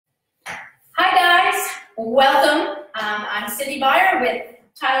Welcome. I'm Cindy Byer with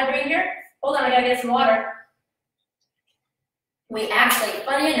Tyler Green here. Hold on, I gotta get some water. We actually,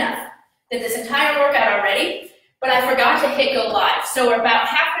 funny enough, did this entire workout already, but I forgot to hit go live. So we're about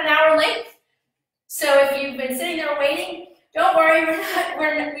half an hour late. So if you've been sitting there waiting, don't worry,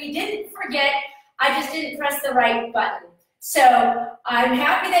 we didn't forget. I just didn't press the right button. So I'm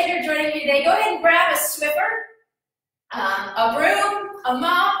happy that you're joining me today. Go ahead and grab a Swiffer, a broom, a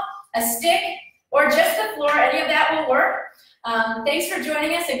mop, a stick, or just the floor. Any of that will work. Thanks for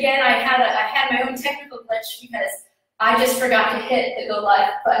joining us. Again, I had my own technical glitch because I just forgot to hit the go live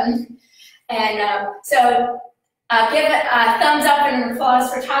button. And so give a thumbs up and an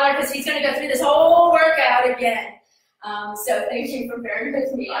applause for Tyler because he's going to go through this whole workout again. So thank you for bearing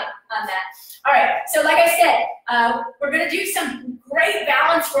with me on that. All right, so like I said, we're going to do some great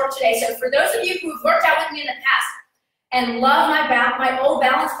balance work today. So for those of you who've worked out with me in the past and love my old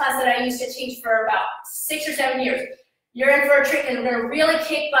balance class that I used to teach for about 6 or 7 years, you're in for a treat because we're going to really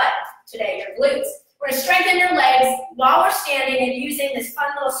kick butt today, your glutes. We're going to strengthen your legs while we're standing and using this fun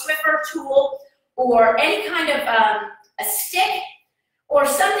little Swiffer tool or any kind of a stick or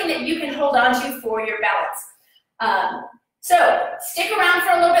something that you can hold on to for your balance. So stick around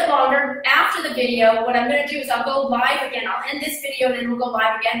for a little bit longer after the video. What I'm going to do is I'll go live again. I'll end this video and then we'll go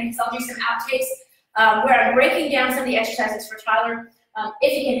live again because I'll do some outtakes where I'm breaking down some of the exercises for Tyler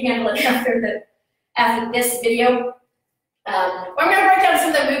if he can handle it after this video. Or I'm going to break down some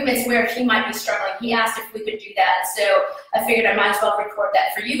of the movements where he might be struggling. He asked if we could do that, so I figured I might as well record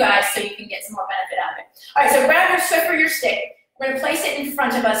that for you guys so you can get some more benefit out of it. All right, so grab your Swiffer, your stick. We're going to place it in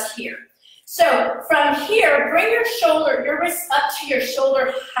front of us here. So from here, bring your wrists up to your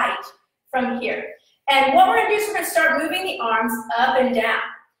shoulder height from here. And what we're going to do is we're going to start moving the arms up and down.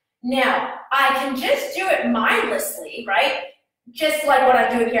 Now, I can just do it mindlessly, right? Just like what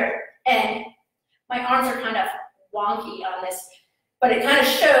I'm doing here. And my arms are kind of wonky on this, but it kind of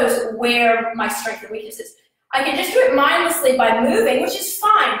shows where my strength and weakness is. I can just do it mindlessly by moving, which is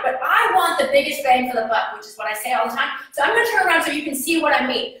fine, but I want the biggest bang for the buck, which is what I say all the time. So I'm going to turn around so you can see what I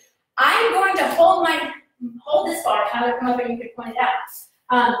mean. I'm going to hold this bar. Tyler, come over and you can point it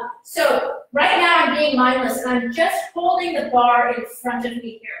out. So right now I'm being mindless and I'm just holding the bar in front of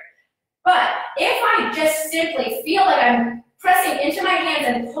me here. But if I just simply feel like I'm pressing into my hands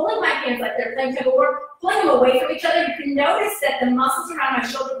and pulling my hands like they're playing tug of war, pulling them away from each other, you can notice that the muscles around my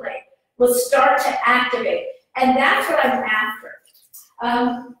shoulder blade will start to activate. And that's what I'm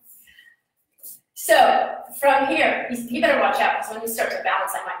after. So from here, you better watch out because when you start to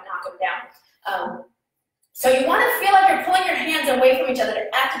balance, I might knock them down. So you want to feel like you're pulling your hands away from each other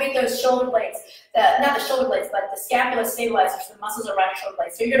to activate those shoulder blades. Not the shoulder blades, but the scapula stabilizers, the muscles around your shoulder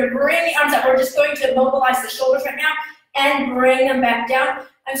blades. So you're going to bring the arms up. We're just going to mobilize the shoulders right now and bring them back down.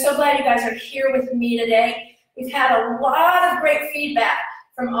 I'm so glad you guys are here with me today. We've had a lot of great feedback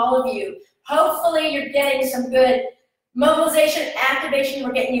from all of you. Hopefully you're getting some good mobilization, activation.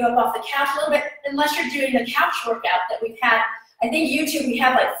 We're getting you up off the couch a little bit, unless you're doing the couch workout that we've had. I think YouTube, we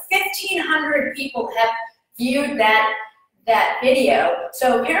have like 1,500 people have viewed that video.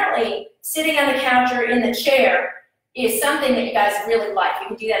 So apparently sitting on the couch or in the chair is something that you guys really like. You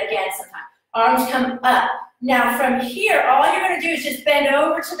can do that again sometime. Arms come up. Now from here, all you're going to do is just bend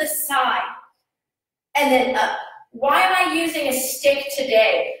over to the side and then up. Why am I using a stick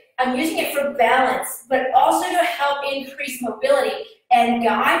today? I'm using it for balance, but also to help increase mobility and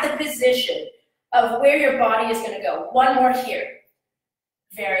guide the position of where your body is going to go. One more here.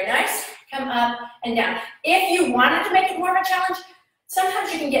 Very nice. Come up and down. If you wanted to make it more of a challenge,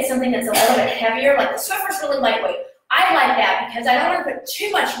 sometimes you can get something that's a little bit heavier, like the Swiffer's really lightweight. I like that because I don't want to put too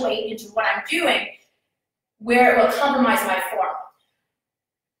much weight into what I'm doing where it will compromise my form.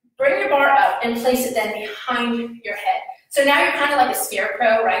 Bring your bar up and place it then behind your head. So now you're kind of like a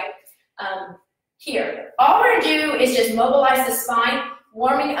scarecrow, right? Here. All we're going to do is just mobilize the spine,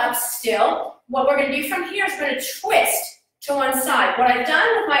 warming up still. What we're going to do from here is we're going to twist to one side. What I've done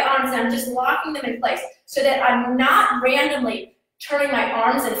with my arms, I'm just locking them in place so that I'm not randomly turning my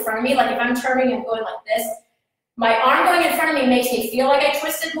arms in front of me. Like if I'm turning and going like this, my arm going in front of me makes me feel like I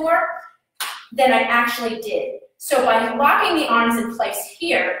twisted more than I actually did. So by locking the arms in place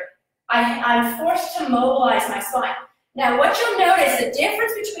here, I'm forced to mobilize my spine. Now what you'll notice, the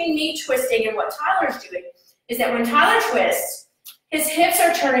difference between me twisting and what Tyler's doing is that when Tyler twists, his hips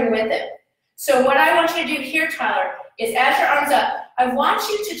are turning with him. So what I want you to do here, Tyler, is as your arms up, I want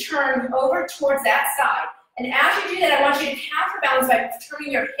you to turn over towards that side. And as you do that, I want you to counterbalance by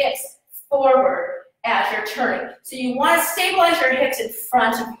turning your hips forward as you're turning. So you want to stabilize your hips in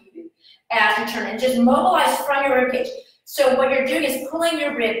front of you as you turn and just mobilize from your rib cage. So what you're doing is pulling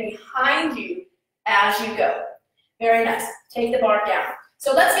your rib behind you as you go. Very nice. Take the bar down.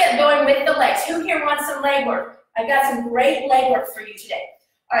 So let's get going with the legs. Who here wants some leg work? I've got some great leg work for you today.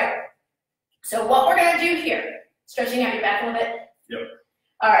 All right. So what we're going to do here, stretching out your back a little bit. Yep.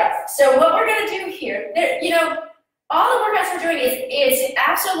 All right. So what we're going to do here, all the workouts we're doing is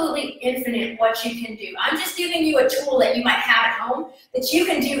absolutely infinite what you can do. I'm just giving you a tool that you might have at home that you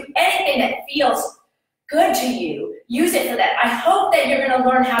can do anything that feels good to you. Use it for that. I hope that you're going to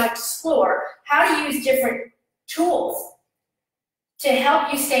learn how to explore how to use different tools to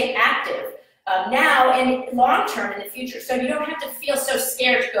help you stay active now and long term in the future. So you don't have to feel so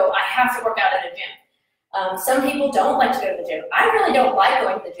scared to go, I have to work out at a gym. Some people don't like to go to the gym. I really don't like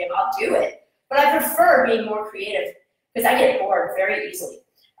going to the gym. I'll do it, but I prefer being more creative because I get bored very easily.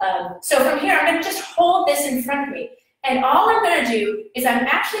 So from here, I'm going to just hold this in front of me. And all I'm going to do is I'm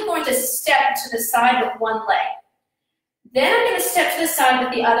actually going to step to the side with one leg. Then I'm going to step to the side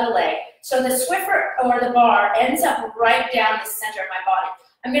with the other leg. So the Swiffer or the bar ends up right down the center of my body.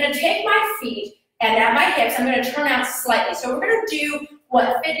 I'm going to take my feet and at my hips, I'm going to turn out slightly. So we're going to do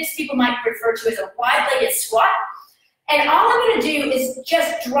what fitness people might refer to as a wide-legged squat. And all I'm going to do is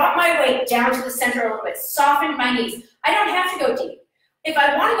just drop my weight down to the center a little bit, soften my knees. I don't have to go deep. If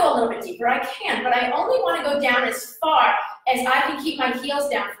I want to go a little bit deeper, I can, but I only want to go down as far as I can keep my heels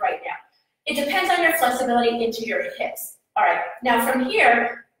down for right now. It depends on your flexibility into your hips. All right, now from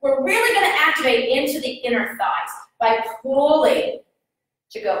here, we're really going to activate into the inner thighs by pulling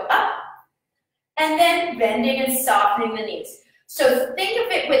to go up and then bending and softening the knees. So think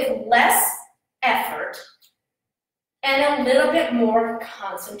of it with less effort and a little bit more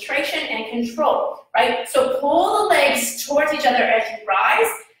concentration and control, right? So pull the legs towards each other as you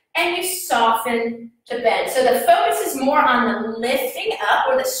rise and you soften to bend. So the focus is more on the lifting up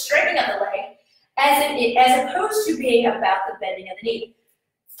or the straightening of the leg as opposed to being about the bending of the knee.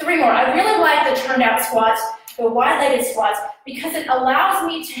 3 more. I really like the turned out squats, the wide-legged squats, because it allows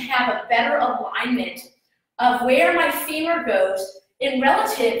me to have a better alignment of where my femur goes in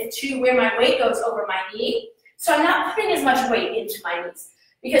relative to where my weight goes over my knee. So I'm not putting as much weight into my knees.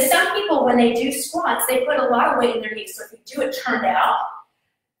 Because some people, when they do squats, they put a lot of weight in their knees. So if you do it turned out,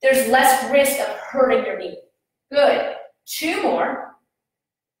 there's less risk of hurting your knee. Good. 2 more.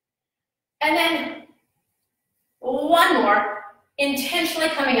 And then 1 more. Intentionally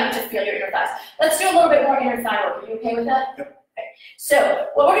coming up to feel your inner thighs. Let's do a little bit more inner thigh work. Are you okay with that? Yep. Okay. So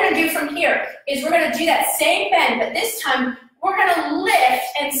what we're going to do from here is we're going to do that same bend, but this time we're going to lift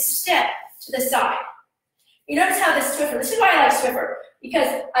and step to the side. You notice how this Swiffer, this is why I like Swiffer,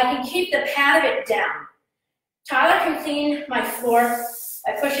 because I can keep the pad of it down. Tyler can clean my floor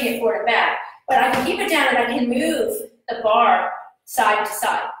by pushing it forward and back, but I can keep it down and I can move the bar side to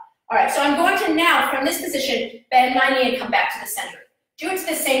side. All right, so I'm going to now, from this position, bend my knee and come back to the center. Do it to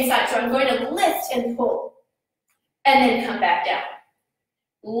the same side. So I'm going to lift and pull, and then come back down.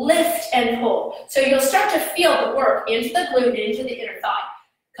 Lift and pull. So you'll start to feel the work into the glute and into the inner thigh.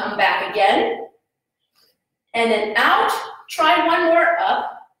 Come back again, and then out. Try 1 more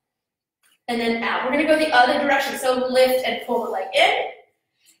up, and then out. We're going to go the other direction. So lift and pull the leg in,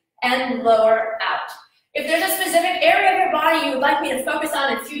 and lower out. If there's a specific area of your body you would like me to focus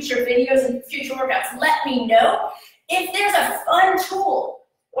on in future videos and future workouts, let me know. If there's a fun tool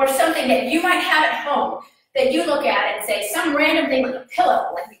or something that you might have at home that you look at and say, some random thing like a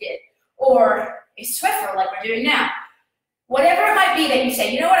pillow like we did, or a Swiffer like we're doing now, whatever it might be that you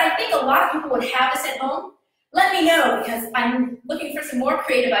say, you know what, I think a lot of people would have this at home, let me know because I'm looking for some more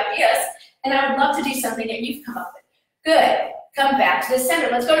creative ideas and I would love to do something that you've come up with. Good. Come back to the center.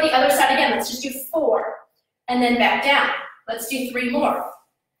 Let's go to the other side again. Let's just do 4. And then back down. Let's do 3 more.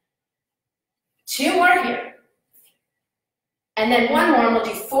 2 more here. And then 1 more, and we'll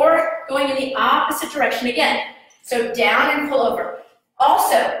do 4 going in the opposite direction again. So down and pull over.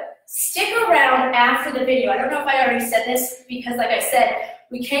 Also, stick around after the video. I don't know if I already said this because, like I said,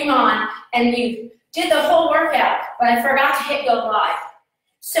 we came on and we did the whole workout, but I forgot to hit go live.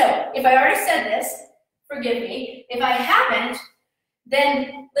 So if I already said this, forgive me. If I haven't,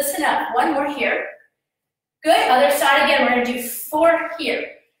 then listen up. 1 more here. Good, other side again. We're going to do 4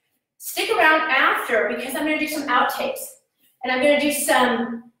 here. Stick around after because I'm going to do some outtakes. And I'm going to do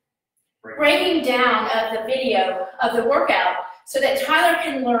some breaking down of the video of the workout so that Tyler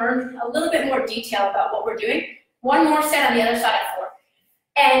can learn a little bit more detail about what we're doing. 1 more set on the other side of 4.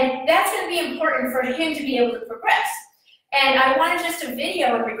 And that's going to be important for him to be able to progress. And I wanted just to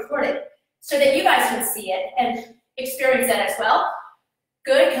video and record it so that you guys can see it and experience that as well.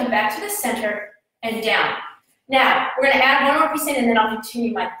 Good, come back to the center and down. Now, we're going to add 1 more piece in and then I'll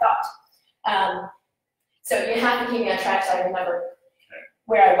continue my thought. So you have to keep me on track so I remember.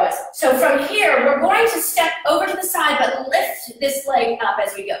 where I was. So from here, we're going to step over to the side, but lift this leg up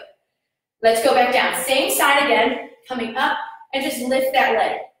as we go. Let's go back down. Same side again, coming up, and just lift that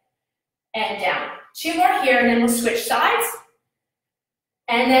leg. And down. 2 more here, and then we'll switch sides.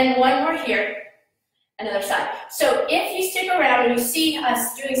 And then 1 more here, another side. So if you stick around and you see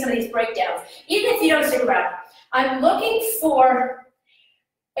us doing some of these breakdowns, even if you don't stick around, I'm looking for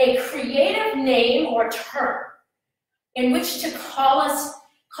a creative name or term in which to call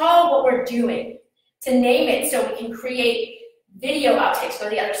what we're doing, to name it so we can create video outtakes for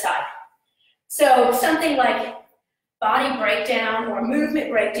the other side. So something like body breakdown or movement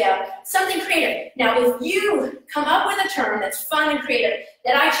breakdown, something creative. Now, if you come up with a term that's fun and creative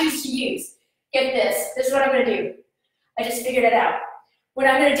that I choose to use, get this. This is what I'm going to do. I just figured it out. What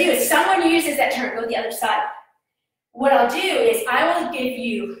I'm going to do is someone uses that term, go to the other side. What I'll do is I will give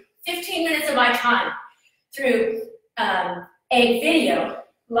you 15 minutes of my time through a video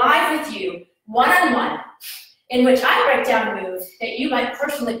live with you, one-on-one, in which I break down a move that you might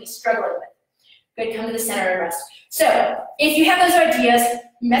personally be struggling with. Good, come to the center and rest. So if you have those ideas,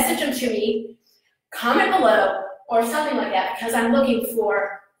 message them to me, comment below, or something like that, because I'm looking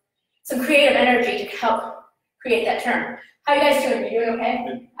for some creative energy to help create that term. How you guys doing? Are you doing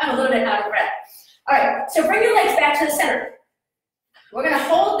okay? I'm a little bit out of breath. All right, so bring your legs back to the center. We're going to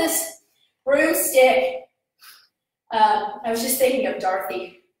hold this broomstick. I was just thinking of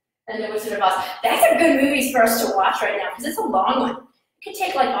Dorothy and the Wizard of Oz. That's a good movie for us to watch right now because it's a long one. It could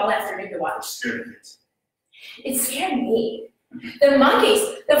take like all afternoon to watch. It scared me. The monkeys,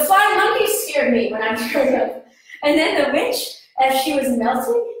 the flying monkeys scared me when I was growing up. And then the witch, as she was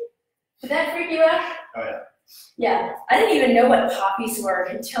melting, did that freak you out? Oh yeah. Yeah, I didn't even know what poppies were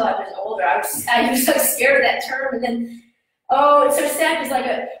until I was older. I was so scared of that term, and then, oh, it's so sad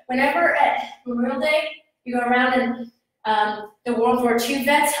because whenever at Memorial Day you go around and the World War II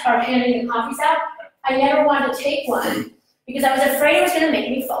vets are handing the poppies out, I never wanted to take one because I was afraid it was going to make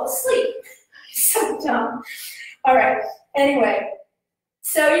me fall asleep. So dumb. All right. Anyway,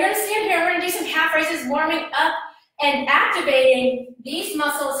 so you're going to stand here. We're going to do some calf raises, warming up and activating these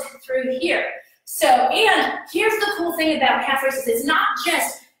muscles through here. So, and here's the cool thing about calf raises. It's not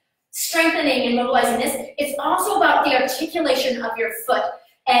just strengthening and mobilizing this. It's also about the articulation of your foot.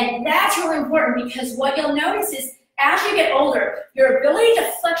 And that's really important because what you'll notice is as you get older, your ability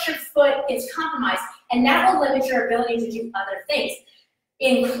to flex your foot is compromised, and that will limit your ability to do other things,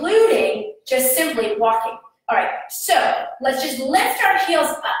 including just simply walking. All right, so let's just lift our heels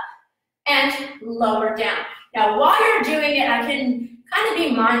up and lower down. Now, while you're doing it, I can kind of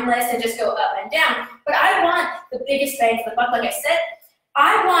be mindless and just go up and down, but I want the biggest bang for the buck, like I said.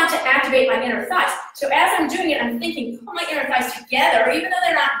 I want to activate my inner thighs. So as I'm doing it, I'm thinking, pull my inner thighs together, even though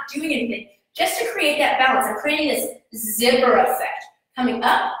they're not doing anything, just to create that balance. I'm creating this zipper effect, coming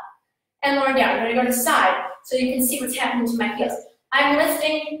up and lowering down. I'm going to go to the side so you can see what's happening to my heels. I'm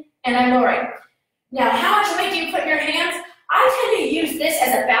lifting and I'm lowering. Now, how much weight do you put in your hands? I tend to use this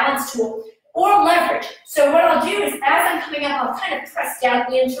as a balance tool or leverage. So what I'll do is as I'm coming up, I'll kind of press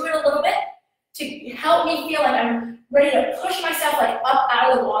down into it a little bit to help me feel like I'm ready to push myself like up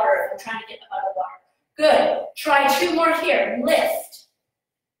out of the water if I'm trying to get up out of the water. Good. Try 2 more here. Lift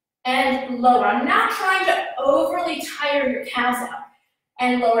and lower. I'm not trying to overly tire your calves out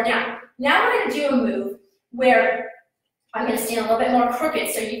and lower down. Now we're going to do a move where I'm going to stand a little bit more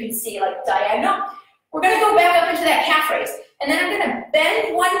crooked so you can see like diagonal. We're going to go back up into that calf raise, and then I'm going to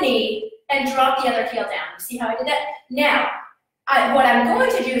bend one knee and drop the other heel down. You see how I did that? Now, what I'm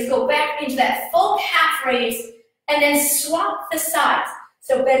going to do is go back into that full calf raise and then swap the sides.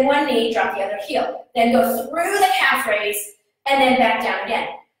 So bend one knee, drop the other heel. Then go through the calf raise and then back down again.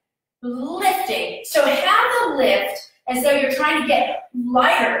 Lifting. So have the lift as though you're trying to get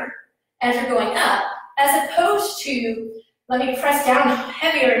lighter as you're going up, as opposed to, let me press down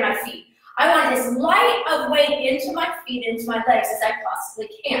heavier in my feet. I want as light of weight into my feet, into my legs as I possibly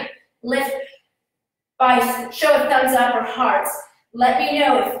can. Lift by show of thumbs up or hearts. Let me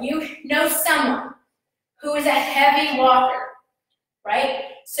know if you know someone who is a heavy walker, right?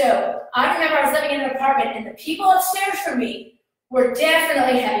 So I remember I was living in an apartment and the people upstairs from me were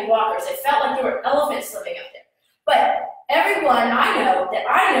definitely heavy walkers. It felt like there were elephants living up there. But everyone I know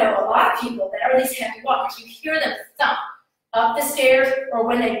a lot of people that are these heavy walkers, you hear them thump up the stairs, or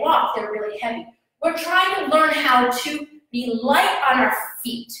when they walk, they're really heavy. We're trying to learn how to be light on our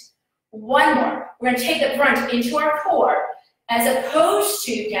feet. One more. We're going to take the brunt into our core as opposed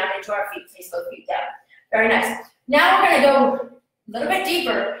to down into our feet. Place both feet down. Very nice. Now we're going to go a little bit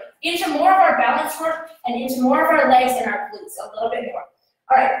deeper into more of our balance work and into more of our legs and our glutes, a little bit more.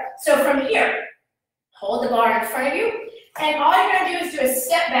 All right, so from here, hold the bar in front of you. And all you're gonna do is do a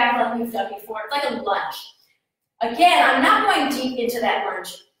step back like we've done before. It's like a lunge. Again, I'm not going deep into that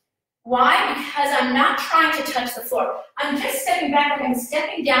lunge. Why? Because I'm not trying to touch the floor. I'm just stepping back like I'm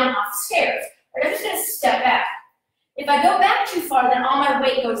stepping down off the stairs. Or I'm just gonna step back. If I go back too far, then all my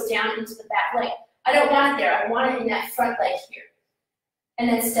weight goes down into the back leg. I don't want it there. I want it in that front leg here. And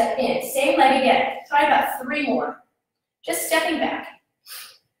then step in. Same leg again. Try about 3 more. Just stepping back.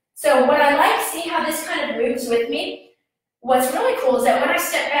 So what I like, see how this kind of moves with me? What's really cool is that when I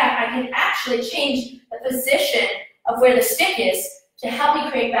step back, I can actually change the position of where the stick is to help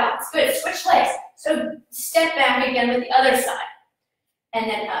me create balance. Good, switch legs. So step back again with the other side. And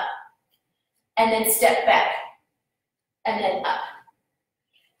then up. And then step back. And then up.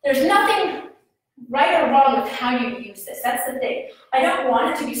 There's nothing right or wrong with how you use this. That's the thing. I don't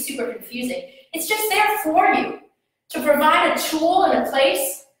want it to be super confusing. It's just there for you to provide a tool and a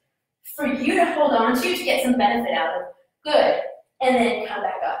place for you to hold on to get some benefit out of. Good. And then come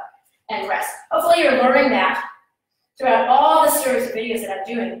back up and rest. Hopefully you're learning that throughout all the series of videos that I'm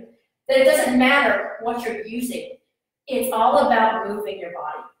doing, that it doesn't matter what you're using. It's all about moving your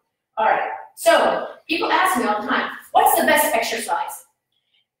body. All right. So people ask me all the time, what's the best exercise?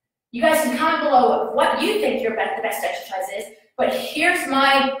 You guys can comment below what you think the best exercise is, but here's the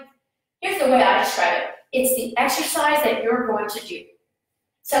way I describe it. It's the exercise that you're going to do.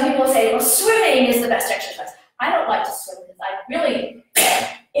 Some people say, well, swimming is the best exercise. I don't like to swim because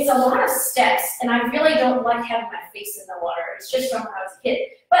it's a lot of steps, and I really don't like having my face in the water. It's just from when I was a kid.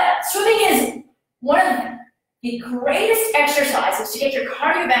 But swimming is one of the greatest exercises to get your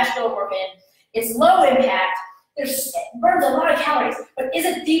cardiovascular work in. It's low impact. It burns a lot of calories, but is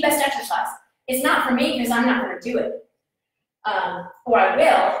it the best exercise? It's not for me because I'm not going to do it. Or I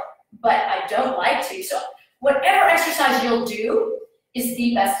will, but I don't like to. So whatever exercise you'll do is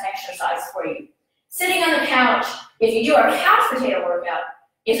the best exercise for you. Sitting on the couch, if you do our couch potato workout,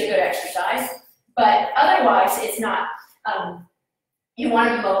 is a good exercise, but otherwise it's not. You want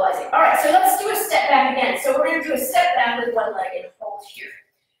to be mobilizing. All right, so let's do a step back again. So we're going to do a step back with one leg and hold here.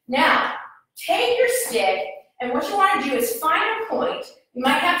 Now, take your stick, and what you want to do is find a point. You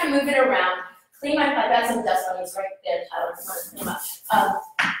might have to move it around. Clean my, I've got some dust bunnies right there, Tyler. You want to clean them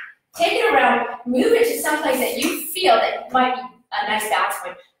up. Take it around, move it to someplace that you feel that might be a nice balance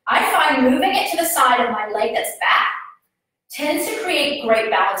point. I find moving it to the side of my leg that's back tends to create great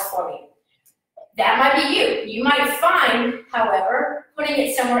balance for me. That might be you. You might find, however, putting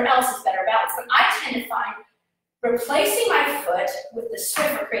it somewhere else is better balance. But I tend to find replacing my foot with the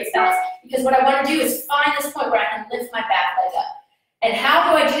Swiffer creates balance, because what I want to do is find this point where I can lift my back leg up. And how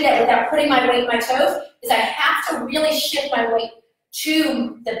do I do that without putting my weight in my toes? Is I have to really shift my weight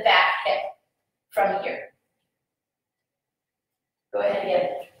to the back hip from here. Go ahead again.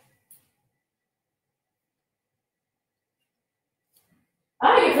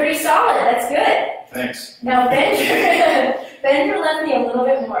 Oh, you're pretty solid. That's good. Thanks. Now bend your left knee a little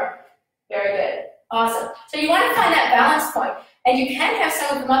bit more. Very good. Awesome. So you want to find that balance point, and you can have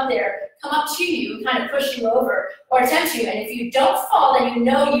someone come up to you, kind of push you over, or attempt to. And if you don't fall, then you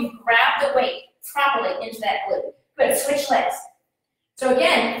know you've grabbed the weight properly into that glute. Good. Switch legs. So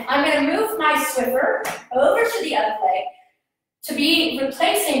again, I'm going to move my Swiffer over to the other leg to be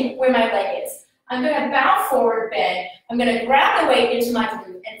replacing where my leg is. I'm going to bow forward, bend. I'm going to grab the weight into my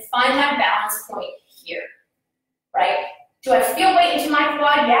glute and find my balance point here, right? Do I feel weight into my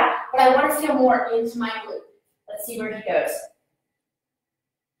quad? Yeah, but I want to feel more into my glute. Let's see where he goes.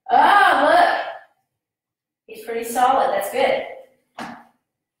 Oh, look. He's pretty solid. That's good.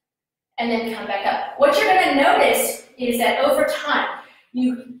 And then come back up. What you're going to notice is that over time,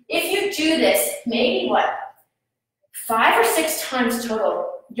 if you do this, maybe 5 or 6 times total,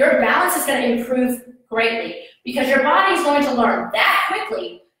 your balance is going to improve greatly, because your body is going to learn that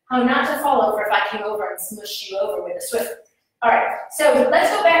quickly how not to fall over if I came over and smushed you over with a Swiffer. All right, so let's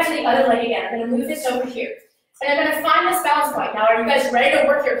go back to the other leg again. I'm going to move this over here, and I'm going to find this balance point. Now, are you guys ready to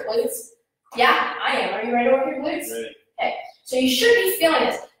work your glutes? Yeah, I am. Are you ready to work your glutes? Ready. Okay, so you should be feeling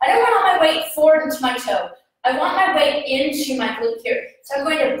this. I don't want all my weight forward into my toe. I want my weight into my glute here. So I'm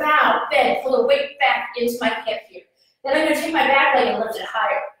going to bow, bend, pull the weight back into my hip here. Then I'm going to take my back leg and lift it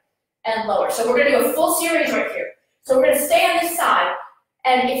higher and lower. So we're going to do a full series right here. So we're going to stay on this side,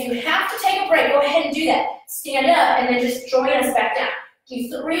 and if you have to take a break, go ahead and do that. Stand up and then just join us back down.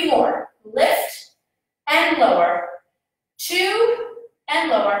 Do 3 more. Lift and lower. 2 and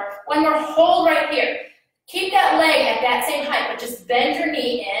lower. 1 more. Hold right here. Keep that leg at that same height, but just bend your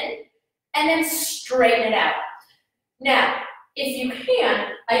knee in and then straighten it out. Now, if you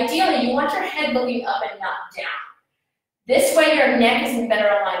can, ideally you want your head looking up and not down. This way your neck is in better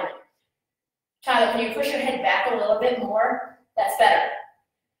alignment. Tyler, can you push your head back a little bit more? That's better.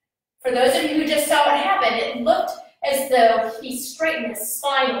 For those of you who just saw what happened, it looked as though he straightened his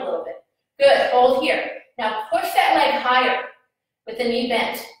spine a little bit. Good, hold here. Now push that leg higher with the knee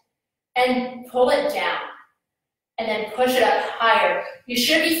bent and pull it down. And then push it up higher. You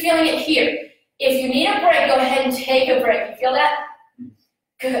should be feeling it here. If you need a break, go ahead and take a break. You feel that?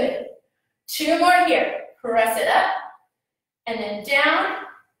 Good. 2 more here. Press it up and then down.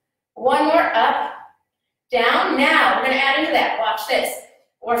 1 more up, down. Now we're going to add into that. Watch this.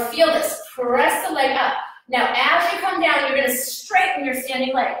 Or feel this. Press the leg up. Now as you come down, you're going to straighten your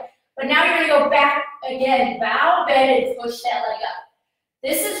standing leg. But now you're going to go back again. Bow, bend, and push that leg up.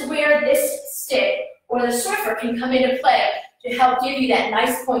 This is where this stick or the Swiffer can come into play to help give you that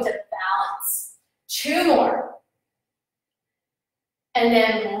nice point of balance. 2 more. And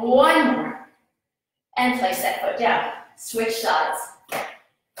then 1 more. And place that foot down. Switch sides.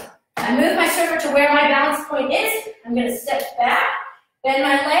 I move my Swiffer to where my balance point is. I'm going to step back, bend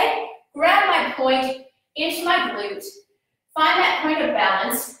my leg, grab my point into my glute, find that point of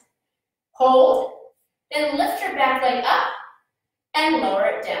balance, hold, then lift your back leg up and lower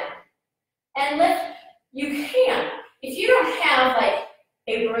it down. And lift. You can. If you don't have like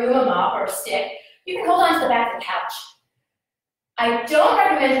a broom, a mop, or a stick, you can hold on to the back of the couch. I don't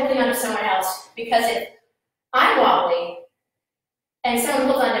recommend holding on to someone else because if I'm wobbly and someone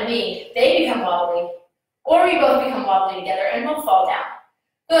holds on to me, they become wobbly, or we both become wobbly together and we'll fall down.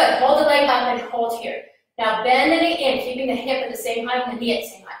 Good. Hold the leg up and hold here. Now bend the knee in, keeping the hip at the same height and the knee at the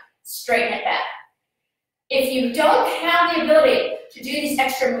same height. Straighten it back. If you don't have the ability to do these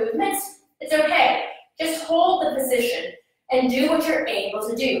extra movements, it's okay. Just hold the position and do what you're able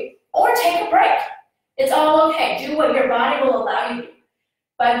to do. Or take a break. It's all okay. Do what your body will allow you to do.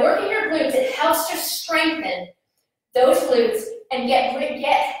 By working your glutes, it helps to strengthen those glutes and get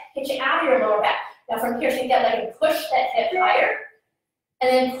you out of your lower back. Now from here, take that leg and push that hip higher,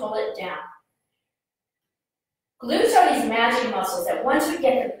 and then pull it down. Glutes are these magic muscles that once we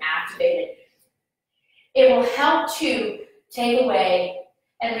get them activated, it will help to take away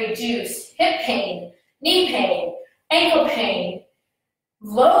and reduce hip pain, knee pain, ankle pain,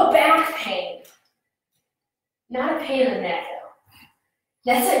 low back pain. Not a pain in the neck though.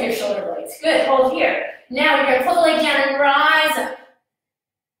 That's at your shoulder blades. Good, hold here. Now you're gonna pull the leg down and rise up.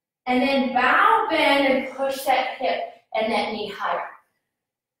 And then bow, bend, and push that hip and that knee higher.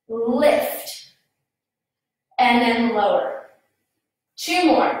 Lift. And then lower. 2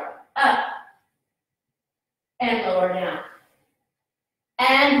 more. Up. And lower down.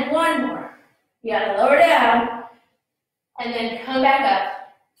 And 1 more. You gotta lower down. And then come back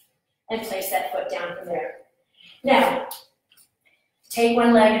up and place that foot down from there. Now, take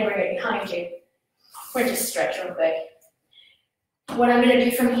one leg and bring it behind you. We're just stretch real quick. What I'm going to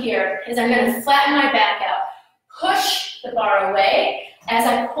do from here is I'm going to flatten my back out, push the bar away as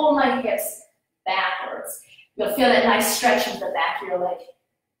I pull my hips backwards. You'll feel that nice stretch in the back of your leg.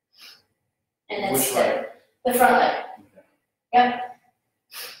 And then step the front leg. Yep.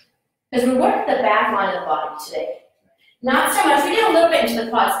 Because we worked the back line of the body today. Not so much. We did a little bit into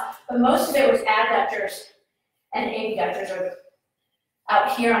the quads, but most of it was adductors and abductors are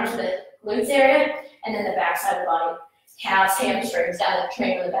out here onto the glutes area, and then the back side of the body. Calves, hamstrings, down the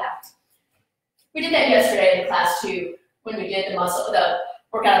train on the back. We did that yesterday in the class too, when we did the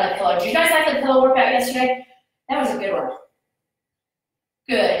workout on the pillow. Did you guys like the pillow workout yesterday? That was a good one.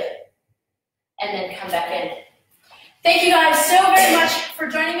 Good. And then come back in. Thank you guys so very much for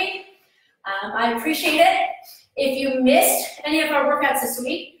joining me. I appreciate it. If you missed any of our workouts this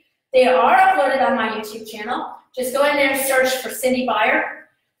week, they are uploaded on my YouTube channel. Just go in there and search for Cindy Byer.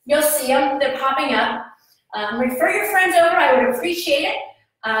 You'll see them. They're popping up. Refer your friends over. I would appreciate it.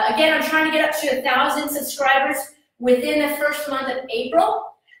 Again, I'm trying to get up to 1,000 subscribers within the first month of April.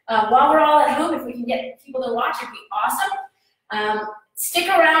 While we're all at home, if we can get people to watch, it'd be awesome. Stick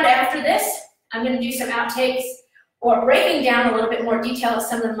around after this. I'm going to do some outtakes or breaking down a little bit more detail of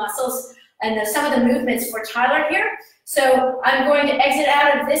some of the muscles and some of the movements for Tyler here. So I'm going to exit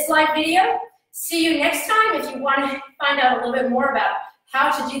out of this live video. See you next time. If you want to find out a little bit more about how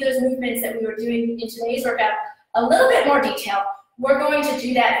to do those movements that we were doing in today's workout, a little bit more detail, we're going to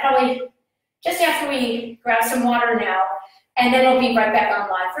do that probably just after we grab some water now, and then we'll be right back on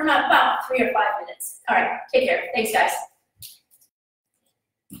live for about 3 or 5 minutes. All right, take care. Thanks, guys.